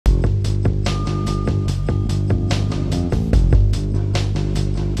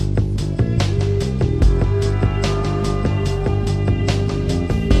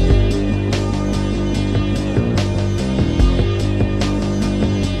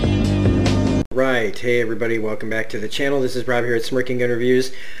Alright, hey everybody, welcome back to the channel. This is Rob here at Smirking Gun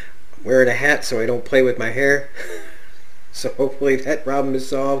Reviews. I'm wearing a hat so I don't play with my hair. So hopefully that problem is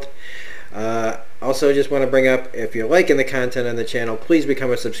solved. Also just want to bring up, if you're liking the content on the channel, please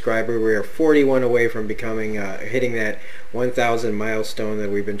become a subscriber. We are 41 away from becoming, hitting that 1,000 milestone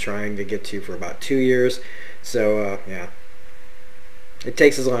that we've been trying to get to for about 2 years. So yeah, it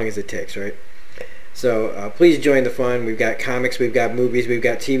takes as long as it takes, right? So please join the fun. We've got comics, we've got movies, we've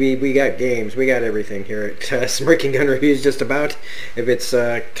got TV, we got games, we got everything here at Smirking Gun Reviews just about. If it's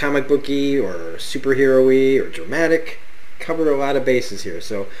comic booky or superhero-y or dramatic, cover a lot of bases here.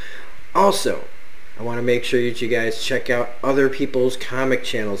 So also, I want to make sure that you guys check out other people's comic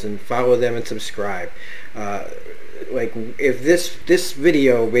channels and follow them and subscribe. Like if this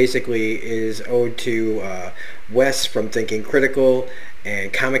video basically is owed to Wes from Thinking Critical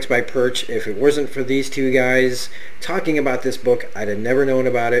and Comics by Perch. If it wasn't for these two guys talking about this book, I'd have never known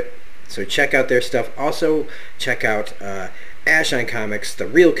about it. So check out their stuff. Also check out Ash on Comics, The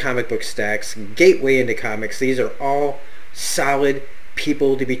Real Comic Book Stacks, Gateway into Comics. These are all solid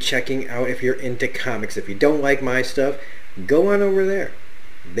people to be checking out if you're into comics. If you don't like my stuff, go on over there.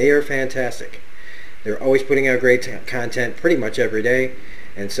 They are fantastic. They're always putting out great content pretty much every day.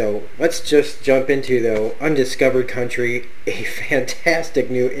 And so let's just jump into, though, Undiscovered Country, a fantastic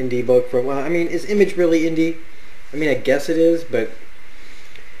new indie book from, well, I mean, is Image really indie? I mean, I guess it is, but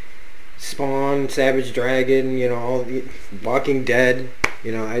Spawn, Savage Dragon, you know, all the Walking Dead,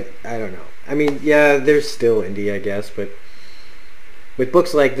 you know, I don't know. I mean, yeah, they're still indie, I guess, but with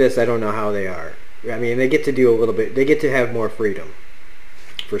books like this, I don't know how they are. I mean, they get to do a little bit, they get to have more freedom,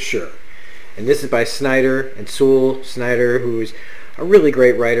 for sure. And this is by Snyder and Soule. Snyder, who's a really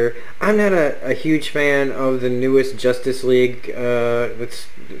great writer. I'm not a huge fan of the newest Justice League that's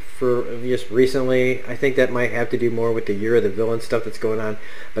for just recently. I think that might have to do more with the Year of the Villain stuff that's going on.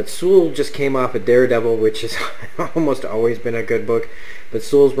 But Soule just came off of Daredevil, which has almost always been a good book. But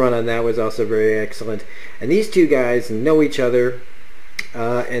Soule's run on that was also very excellent. And these two guys know each other.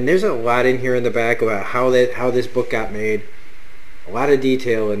 And there's a lot in here in the back about how this book got made. A lot of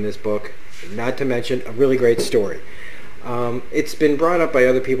detail in this book. Not to mention a really great story. It's been brought up by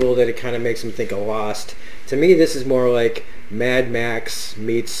other people that it kind of makes them think of Lost. To me, this is more like Mad Max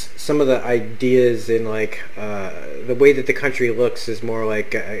meets some of the ideas in, like, the way that the country looks is more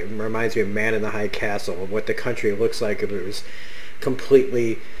like, it reminds me of Man in the High Castle, of what the country looks like if it was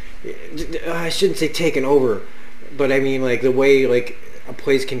completely, I shouldn't say taken over, but I mean, like, the way, like, a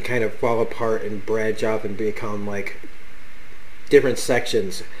place can kind of fall apart and branch off and become, like, different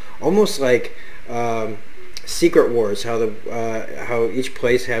sections. Almost like Secret Wars, how each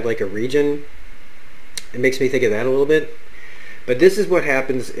place had like a region. It makes me think of that a little bit. But this is what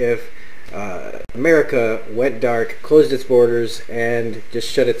happens if America went dark, closed its borders, and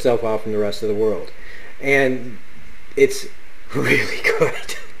just shut itself off from the rest of the world. And it's really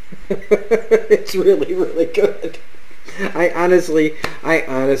good. It's really, really good. I honestly,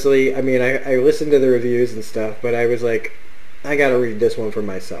 I mean, I listened to the reviews and stuff, but I was like, I gotta read this one for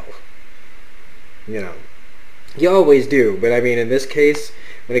myself. You know, you always do, but I mean, in this case,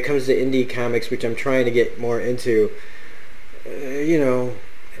 when it comes to indie comics, which I'm trying to get more into, you know,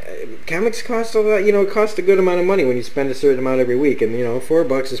 comics cost a lot. You know, it costs a good amount of money when you spend a certain amount every week, and you know,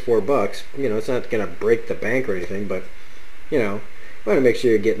 $4 is $4. You know, it's not gonna break the bank or anything, but you know, you want to make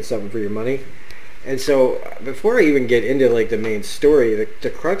sure you're getting something for your money. And so, before I even get into like the main story, the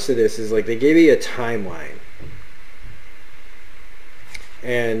crux of this is like they give you a timeline.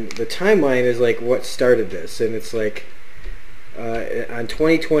 And the timeline is like what started this, and it's like on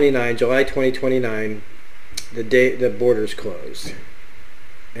July 2029, the day the borders closed,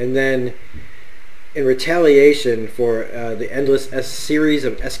 and then in retaliation for the endless series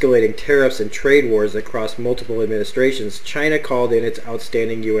of escalating tariffs and trade wars that crossed multiple administrations, China called in its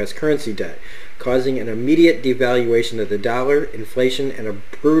outstanding U.S. currency debt, causing an immediate devaluation of the dollar, inflation, and a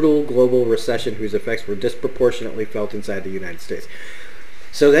brutal global recession whose effects were disproportionately felt inside the United States.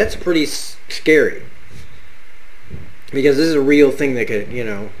 So that's pretty scary, because this is a real thing that could, you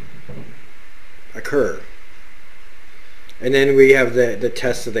know, occur. And then we have the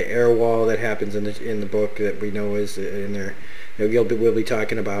test of the air wall that happens in the book that we know is in there. You know, we'll be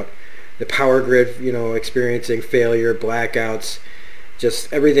talking about the power grid, you know, experiencing failure, blackouts,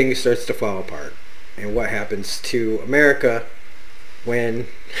 just everything starts to fall apart. And what happens to America when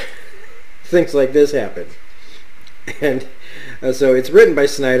things like this happen. And so it's written by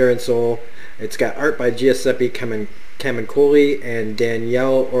Snyder and Soule. It's got art by Giuseppe Camuncoli and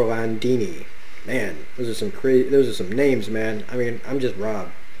Daniele Orlandini. Man, those are some names, man. I mean, I'm just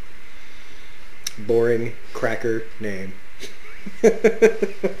Rob. Boring cracker name.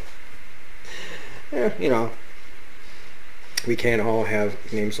 you know, we can't all have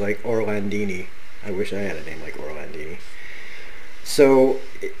names like Orlandini. I wish I had a name like Orlandini. So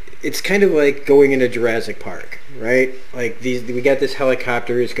it's kind of like going into Jurassic Park, right? Like we got this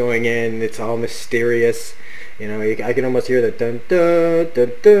helicopter is going in. It's all mysterious. You know, I can almost hear the dun dun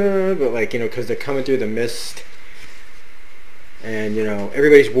dun dun, but like, you know, because they're coming through the mist, and you know,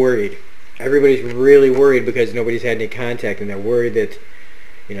 everybody's worried. Everybody's really worried because nobody's had any contact, and they're worried that,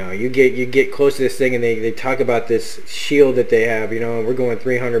 you know, you get close to this thing, and they talk about this shield that they have. You know, we're going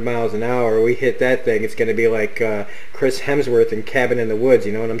 300 miles an hour. We hit that thing, it's going to be like Chris Hemsworth in Cabin in the Woods.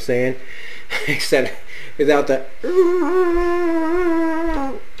 You know what I'm saying? Except without the.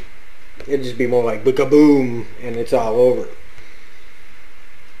 It'd just be more like boom, and it's all over.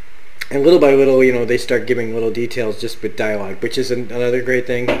 And little by little, you know, they start giving little details just with dialogue, which is another great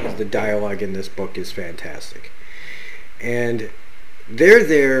thing. Is the dialogue in this book is fantastic. And they're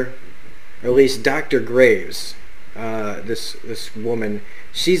there, or at least Dr. Graves, this woman,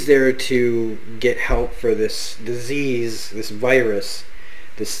 she's there to get help for this disease, this virus,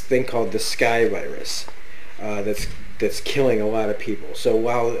 this thing called the Sky virus, that's killing a lot of people. So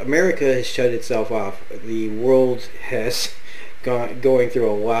while America has shut itself off, the world has going through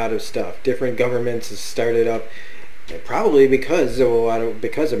a lot of stuff. Different governments have started up, probably because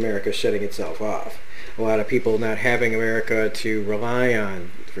America's shutting itself off. A lot of people not having America to rely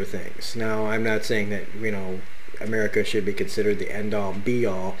on for things. Now, I'm not saying that, you know, America should be considered the end-all,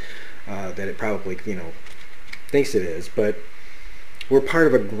 be-all, that it probably, you know, thinks it is, but we're part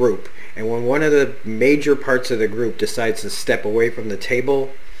of a group, and when one of the major parts of the group decides to step away from the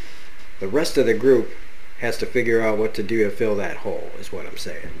table, the rest of the group has to figure out what to do to fill that hole, is what I'm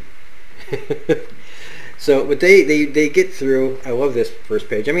saying. So, but they get through. I love this first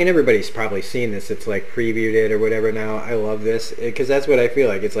page. I mean, everybody's probably seen this. It's like previewed it or whatever now. I love this because that's what I feel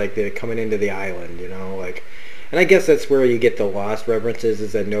like. It's like they're coming into the island, you know, like. And I guess that's where you get the Lost references,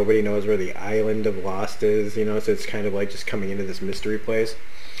 is that nobody knows where the island of Lost is, you know, so it's kind of like just coming into this mystery place.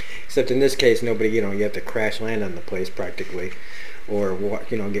 Except in this case, nobody, you know, you have to crash land on the place practically, or,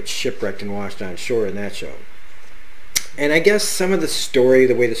 you know, get shipwrecked and washed on shore in that show. And I guess some of the story,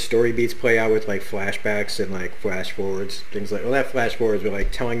 the way the story beats play out with like flashbacks and like flash forwards, things like, well, that flash forwards were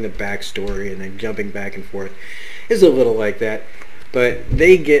like telling the backstory and then jumping back and forth, is a little like that. But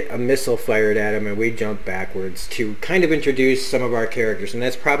they get a missile fired at them, and we jump backwards to kind of introduce some of our characters, and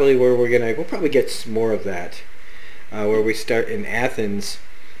that's probably where we'll probably get more of that, where we start in Athens,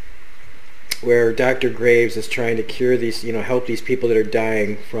 where Dr. Graves is trying to cure these, you know, help these people that are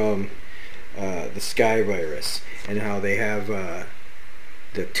dying from the Sky virus, and how they have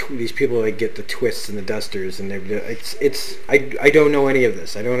these people that get the twists and the dusters, and I don't know any of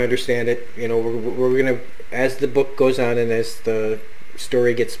this. I don't understand it. You know, we're gonna, as the book goes on and as the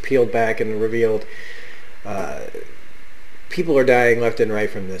story gets peeled back and revealed, people are dying left and right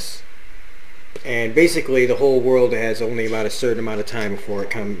from this, and basically the whole world has only about a certain amount of time before it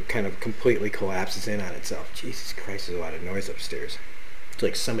kind of completely collapses in on itself. Jesus Christ, there's a lot of noise upstairs. It's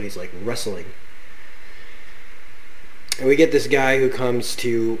like somebody's like wrestling. And we get this guy who comes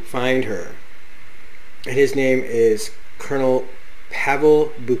to find her, and his name is Colonel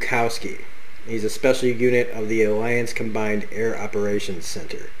Pavel Bukowski. He's a special unit of the Alliance Combined Air Operations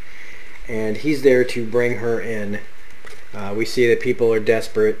Center, and he's there to bring her in. We see that people are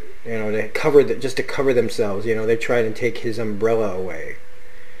desperate, you know, just to cover themselves. You know, they try to take his umbrella away,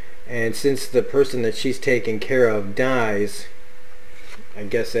 and since the person that she's taking care of dies, I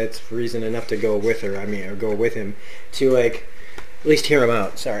guess that's reason enough to go with her. I mean, or go with him to, like, at least hear him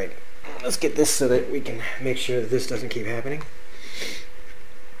out. Sorry. Let's get this so that we can make sure that this doesn't keep happening.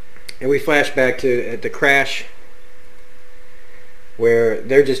 And we flash back to the crash, where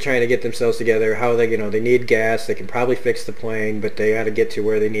they're just trying to get themselves together. How they, you know, they need gas. They can probably fix the plane, but they got to get to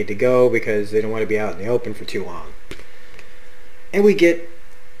where they need to go because they don't want to be out in the open for too long. And we get,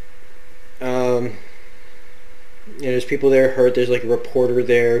 you know, there's people there hurt. There's like a reporter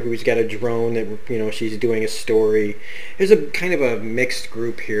there who's got a drone that, you know, she's doing a story. There's a kind of a mixed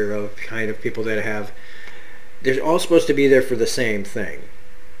group here of kind of people that have, they're all supposed to be there for the same thing.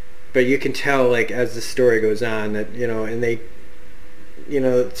 But you can tell, like, as the story goes on, that, you know, and they, you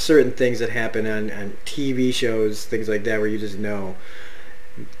know, certain things that happen on TV shows, things like that, where you just know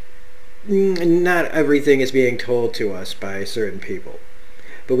not everything is being told to us by certain people.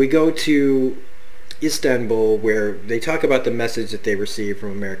 But we go to Istanbul, where they talk about the message that they received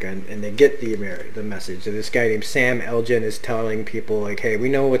from America, and they get the message. And this guy named Sam Elgin is telling people, like, hey, we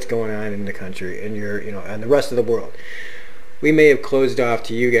know what's going on in the country, and you're, you know, and the rest of the world. We may have closed off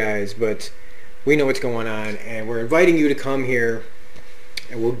to you guys, but we know what's going on, and we're inviting you to come here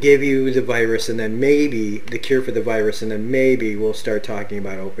and we'll give you the virus, and then maybe the cure for the virus, and then maybe we'll start talking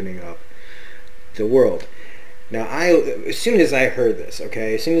about opening up the world. Now, as soon as I heard this,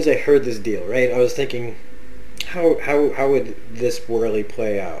 okay, as soon as I heard this deal, right, I was thinking, how would this really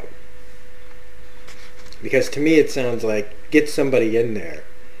play out? Because to me it sounds like get somebody in there,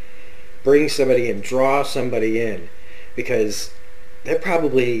 bring somebody in, draw somebody in, because they're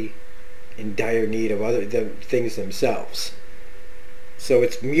probably in dire need of other things themselves. So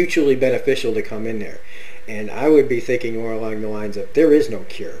it's mutually beneficial to come in there. And I would be thinking more along the lines of there is no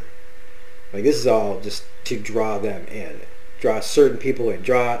cure. Like, this is all just to draw them in. Draw certain people in.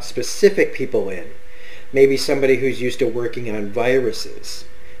 Draw specific people in. Maybe somebody who's used to working on viruses,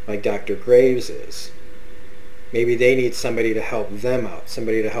 like Dr. Graves is. Maybe they need somebody to help them out.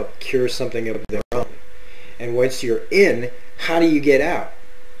 Somebody to help cure something of their own. And once you're in, how do you get out?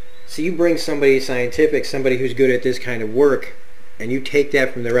 So you bring somebody scientific, somebody who's good at this kind of work, and you take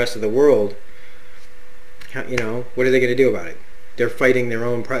that from the rest of the world, you know, what are they going to do about it? They're fighting their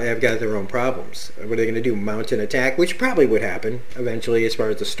own, they've got their own problems. What are they going to do? Mount an attack? Which probably would happen eventually as far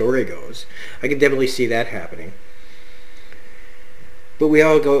as the story goes. I could definitely see that happening. But we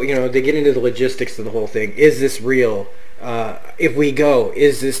all go, you know, they get into the logistics of the whole thing. Is this real? If we go,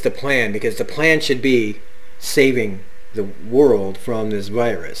 is this the plan? Because the plan should be saving the world from this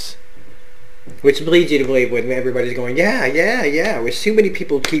virus. Which leads you to believe when everybody's going, yeah, yeah, yeah. With too many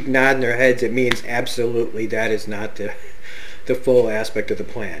people keep nodding their heads, it means absolutely that is not the full aspect of the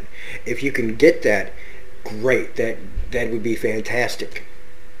plan. If you can get that, great. That would be fantastic.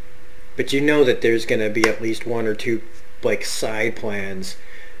 But you know that there's going to be at least one or two like side plans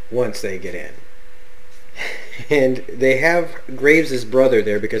once they get in. And they have Graves' brother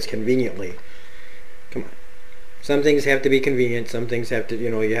there because conveniently, come on. Some things have to be convenient. Some things have to, you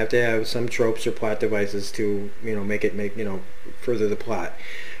know, you have to have some tropes or plot devices to, you know, you know, further the plot.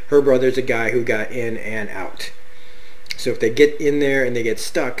 Her brother's a guy who got in and out. So if they get in there and they get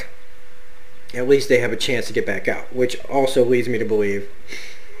stuck, at least they have a chance to get back out. Which also leads me to believe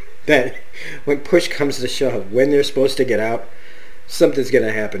that when push comes to shove, when they're supposed to get out, something's going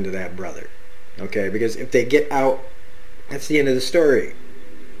to happen to that brother. Okay? Because if they get out, that's the end of the story.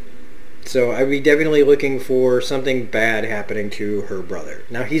 So I'd be definitely looking for something bad happening to her brother.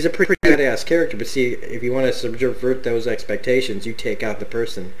 Now, he's a pretty badass character, but see, if you want to subvert those expectations, you take out the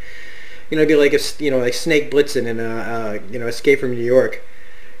person. You know, it'd be like, like Snake Blitzen in, Escape from New York.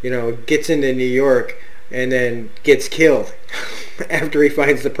 You know, gets into New York and then gets killed after he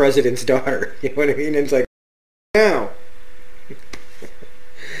finds the president's daughter. You know what I mean? And it's like, now.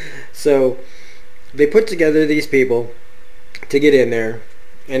 So they put together these people to get in there.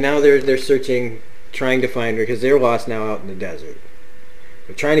 And now they're searching, trying to find her, because they're lost now out in the desert.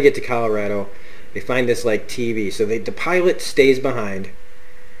 They're trying to get to Colorado. They find this like TV. So the pilot stays behind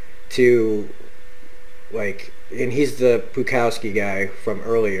to, like, and he's the Bukowski guy from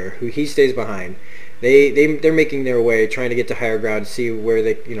earlier, who he stays behind. They're making their way, trying to get to higher ground, see where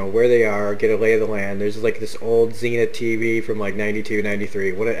they are, get a lay of the land. There's like this old Zenith TV from like 92,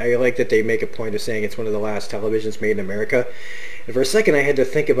 93. I like that they make a point of saying it's one of the last televisions made in America. And for a second I had to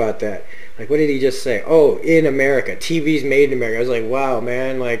think about that. Like, what did he just say? Oh, in America. TV's made in America. I was like, wow,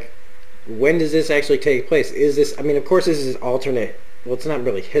 man, like, when does this actually take place? Is this, I mean, of course this is alternate, well, it's not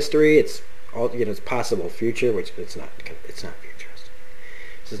really history, it's all, you know, it's possible future, which it's not futuristic.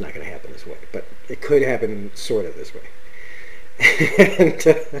 This is not going to happen this way, but it could happen sort of this way.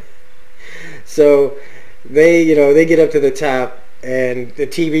 And so they get up to the top and the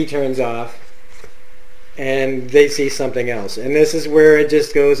TV turns off and they see something else. And this is where it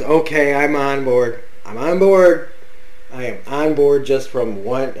just goes, okay, I'm on board. I'm on board. I am on board just from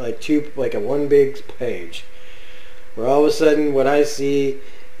one big page. Where all of a sudden what I see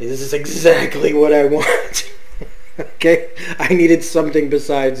is this is exactly what I want. Okay? I needed something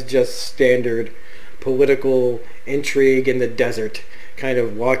besides just standard political intrigue in the desert, kind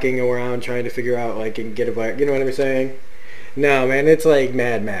of walking around trying to figure out, like, and get a, you know what I'm saying? No, man, it's like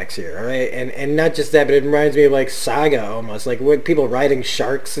Mad Max here, all right? And not just that, but it reminds me of like Saga almost, like what people riding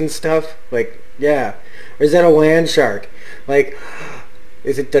sharks and stuff. Like, yeah, or is that a land shark? Like,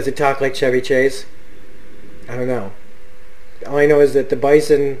 does it talk like Chevy Chase? I don't know. All I know is that the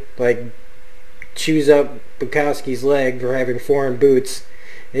bison like chews up Bukowski's leg for having foreign boots.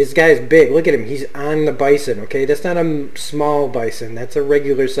 This guy's big. Look at him. He's on the bison, okay? That's not a small bison. That's a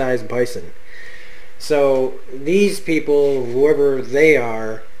regular-sized bison. So these people, whoever they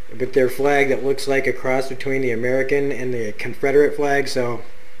are, with their flag that looks like a cross between the American and the Confederate flag, so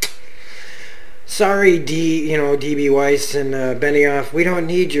sorry, DB Weiss and Benioff, we don't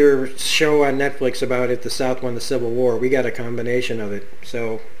need your show on Netflix about it, the South won the Civil War. We got a combination of it,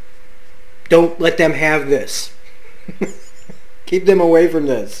 so don't let them have this. Keep them away from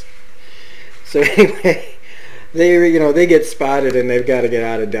this. So anyway, they get spotted and they've got to get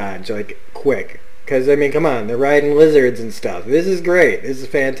out of Dodge, like, quick. Because, I mean, come on, they're riding lizards and stuff. This is great. This is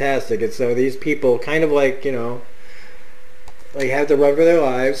fantastic. And so these people kind of like, like have to run for their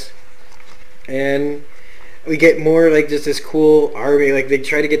lives. And we get more like just this cool army. Like, they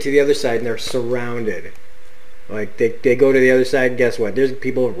try to get to the other side and they're surrounded. Like, they go to the other side and guess what? There's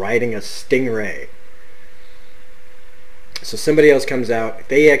people riding a Stingray. So somebody else comes out.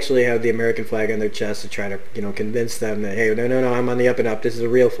 They actually have the American flag on their chest to try to, convince them that, hey, no, I'm on the up and up. This is a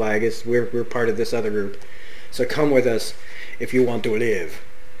real flag. We're part of this other group. So come with us if you want to live.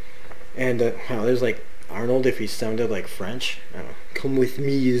 And there's like Arnold if he sounded like French. I don't know. Come with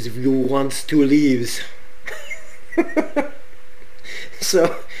me if you want to live.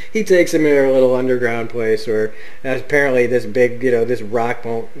 So he takes him to a little underground place where apparently this big, this rock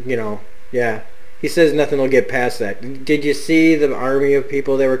won't, yeah. He says nothing will get past that. Did you see the army of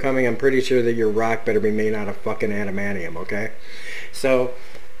people that were coming? I'm pretty sure that your rock better be made out of fucking adamantium, okay? So,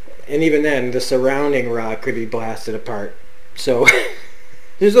 and even then, the surrounding rock could be blasted apart. So,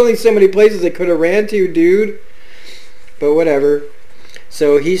 there's only so many places it could have ran to, dude. But whatever.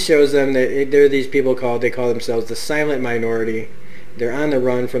 So he shows them that there are these people they call themselves the Silent Minority. They're on the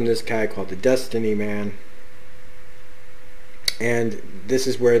run from this guy called the Destiny Man. And this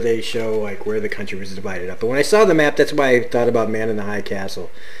is where they show like where the country was divided up. But when I saw the map, that's why I thought about Man in the High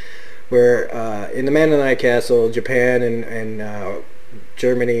Castle. Where in the Man in the High Castle, Japan and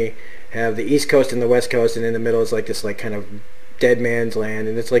Germany have the East Coast and the West Coast, and in the middle is like this like kind of dead man's land,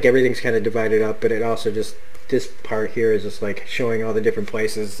 and it's like everything's kind of divided up. But it also just, this part here is just like showing all the different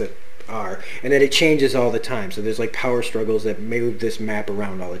places that are, and then it changes all the time. So there's like power struggles that move this map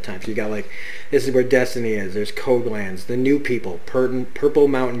around all the time. So you got like, this is where Destiny is. There's Codelands, the New People, Purple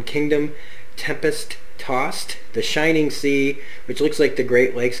Mountain Kingdom, Tempest Tossed, the Shining Sea, which looks like the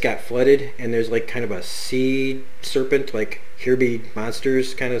Great Lakes got flooded, and there's like kind of a sea serpent, like here be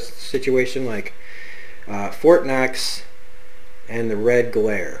monsters kind of situation, like Fort Knox, and the Red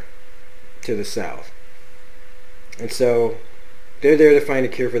Glare to the south. And so they're there to find a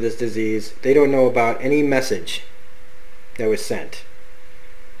cure for this disease. They don't know about any message that was sent.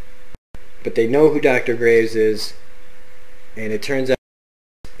 But they know who Dr. Graves is, and it turns out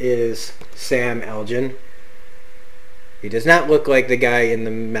is Sam Elgin. He does not look like the guy in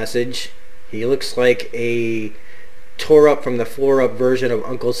the message. He looks like a tore up from the floor up version of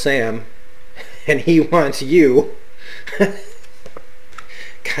Uncle Sam, and he wants you.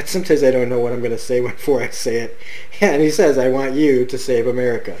 God, sometimes I don't know what I'm going to say before I say it. Yeah, and he says, I want you to save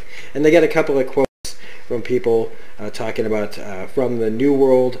America. And they get a couple of quotes from people talking about from the New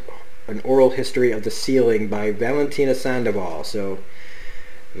World, An Oral History of the Ceiling by Valentina Sandoval. So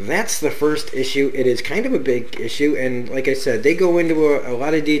that's the first issue. It is kind of a big issue, and like I said, they go into a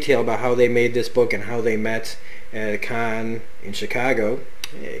lot of detail about how they made this book and how they met at a con in Chicago.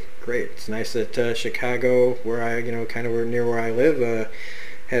 Hey, great. It's nice that Chicago, where I, kind of near where I live,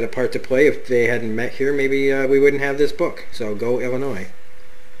 had a part to play. If they hadn't met here, maybe we wouldn't have this book. So go Illinois.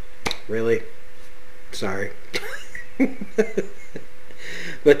 Really? Sorry.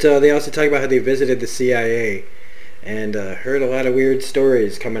 But they also talk about how they visited the CIA and heard a lot of weird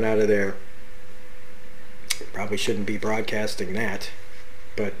stories coming out of there. Probably shouldn't be broadcasting that.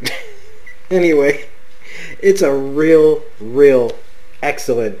 But anyway, it's a real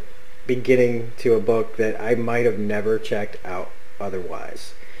excellent beginning to a book that I might have never checked out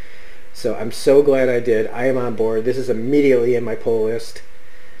otherwise. So I'm so glad I did. I am on board. This is immediately in my pull list.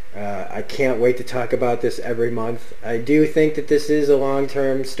 I can't wait to talk about this every month. I do think that this is a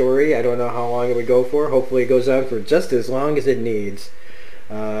long-term story. I don't know how long it would go for. Hopefully it goes on for just as long as it needs,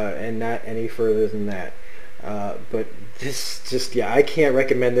 and not any further than that. But this just, yeah, I can't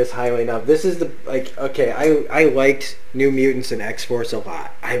recommend this highly enough. This is the, like, okay, I liked New Mutants and X-Force a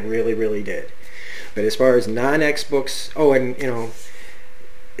lot. I really did. But as far as non-X books, oh, and,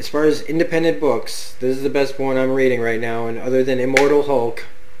 as far as independent books, this is the best one I'm reading right now, and other than Immortal Hulk,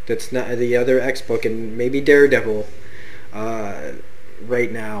 that's not the other X book, and maybe Daredevil,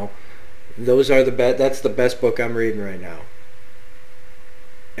 right now, those are the best. That's the best book I'm reading right now.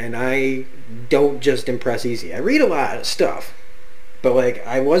 And I don't just impress easy. I read a lot of stuff, but like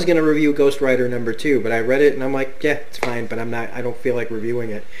I was gonna review Ghost Rider #2, but I read it and I'm like, yeah, it's fine, but I don't feel like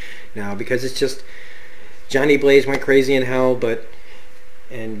reviewing it now because it's just Johnny Blaze went crazy in hell,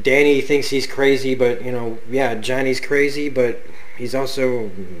 and Danny thinks he's crazy, but yeah, Johnny's crazy, but he's also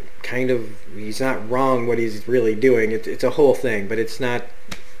he's not wrong what he's really doing. It's a whole thing, but it's not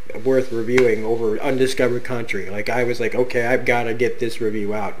worth reviewing over Undiscovered Country. Like, I was like, okay, I've got to get this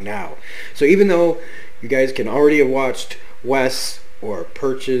review out now. So even though you guys can already have watched Wes or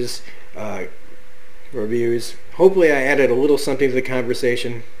Perch's reviews, hopefully I added a little something to the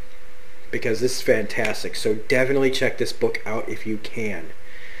conversation, because this is fantastic. So definitely check this book out if you can.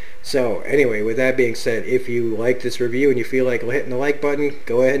 So anyway, with that being said, if you like this review and you feel like hitting the like button,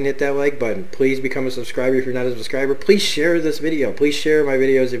 go ahead and hit that like button. Please become a subscriber if you're not a subscriber. Please share this video. Please share my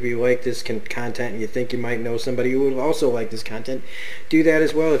videos if you like this content and you think you might know somebody who would also like this content. Do that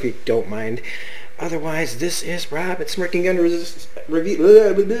as well if you don't mind. Otherwise, this is Rob at Smirking Gun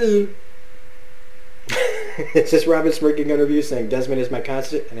Review. It's just Rob at Smirking Gun Review saying Desmond is my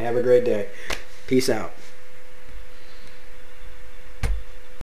constant, and have a great day. Peace out.